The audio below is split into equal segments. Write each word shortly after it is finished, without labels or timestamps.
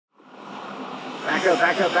back up,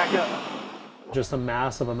 back up, back up. Just a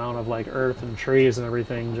massive amount of like earth and trees and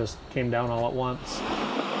everything just came down all at once.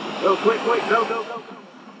 Go, quick, quick, go, go, go, go.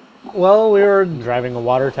 Well, we were driving a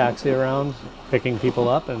water taxi around, picking people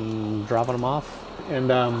up and dropping them off.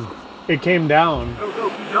 And it came down. Go, go,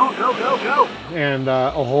 go, go, go, go. And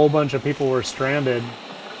a whole bunch of people were stranded.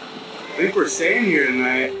 I think we're staying here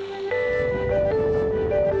tonight.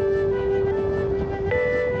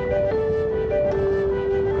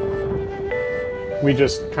 We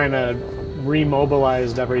just kind of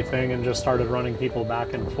remobilized everything and just started running people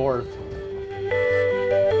back and forth.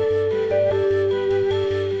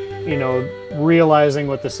 You know, realizing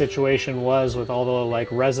what the situation was with all the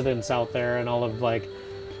like residents out there and all of like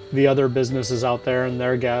the other businesses out there and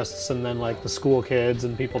their guests, and then like the school kids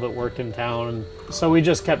and people that worked in town. And so we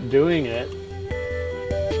just kept doing it.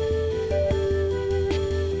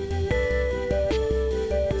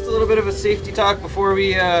 Just a little bit of a safety talk before we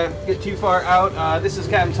get too far out. This is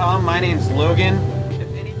Captain Tom. My name's Logan.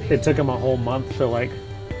 It took him a whole month to like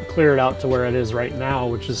clear it out to where it is right now,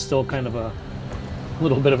 which is still kind of a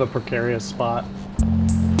little bit of a precarious spot.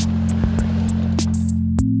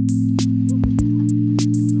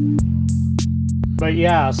 But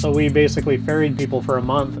yeah, so we basically ferried people for a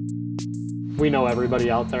month. We know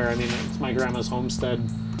everybody out there. I mean, it's my grandma's homestead,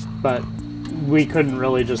 but we couldn't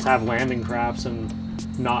really just have landing crafts and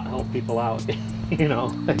not help people out, you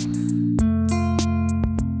know.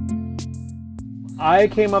 I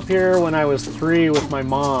came up here when I was 3 with my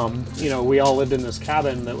mom. You know, we all lived in this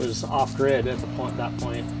cabin that was off-grid at that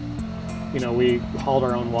point. You know, we hauled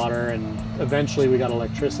our own water, and eventually we got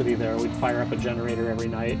electricity there. We'd fire up a generator every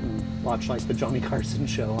night and watch like the Johnny Carson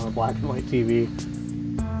show on a black and white TV.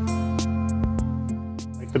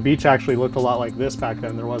 Like the beach actually looked a lot like this back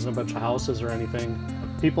then. There wasn't a bunch of houses or anything.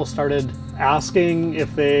 People started asking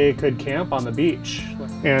if they could camp on the beach,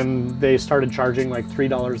 and they started charging like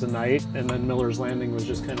 $3 a night, and then Miller's Landing was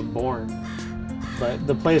just kind of born. But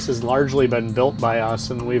the place has largely been built by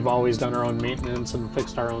us, and we've always done our own maintenance and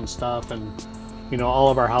fixed our own stuff. And you know, all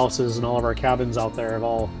of our houses and all of our cabins out there have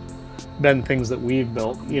all been things that we've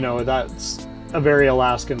built. You know, that's a very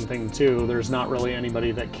Alaskan thing too. There's not really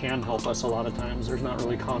anybody that can help us a lot of times. There's not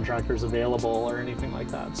really contractors available or anything like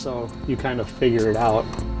that. So you kind of figure it out.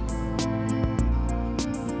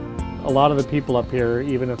 A lot of the people up here,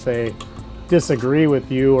 even if they disagree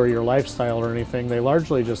with you or your lifestyle or anything, they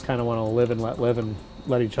largely just kind of want to live and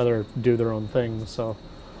let each other do their own thing. So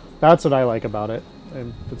that's what I like about it,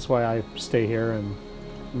 and that's why I stay here and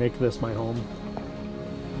make this my home.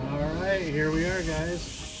 All right, here we are,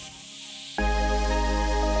 guys.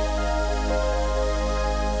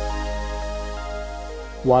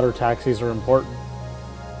 Water taxis are important.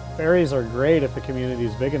 Ferries are great if the community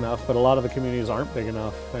is big enough, but a lot of the communities aren't big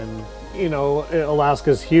enough. And you know,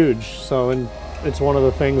 Alaska's huge, so it's one of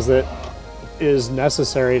the things that is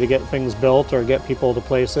necessary to get things built or get people to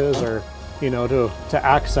places, or you know, to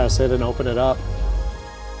access it and open it up.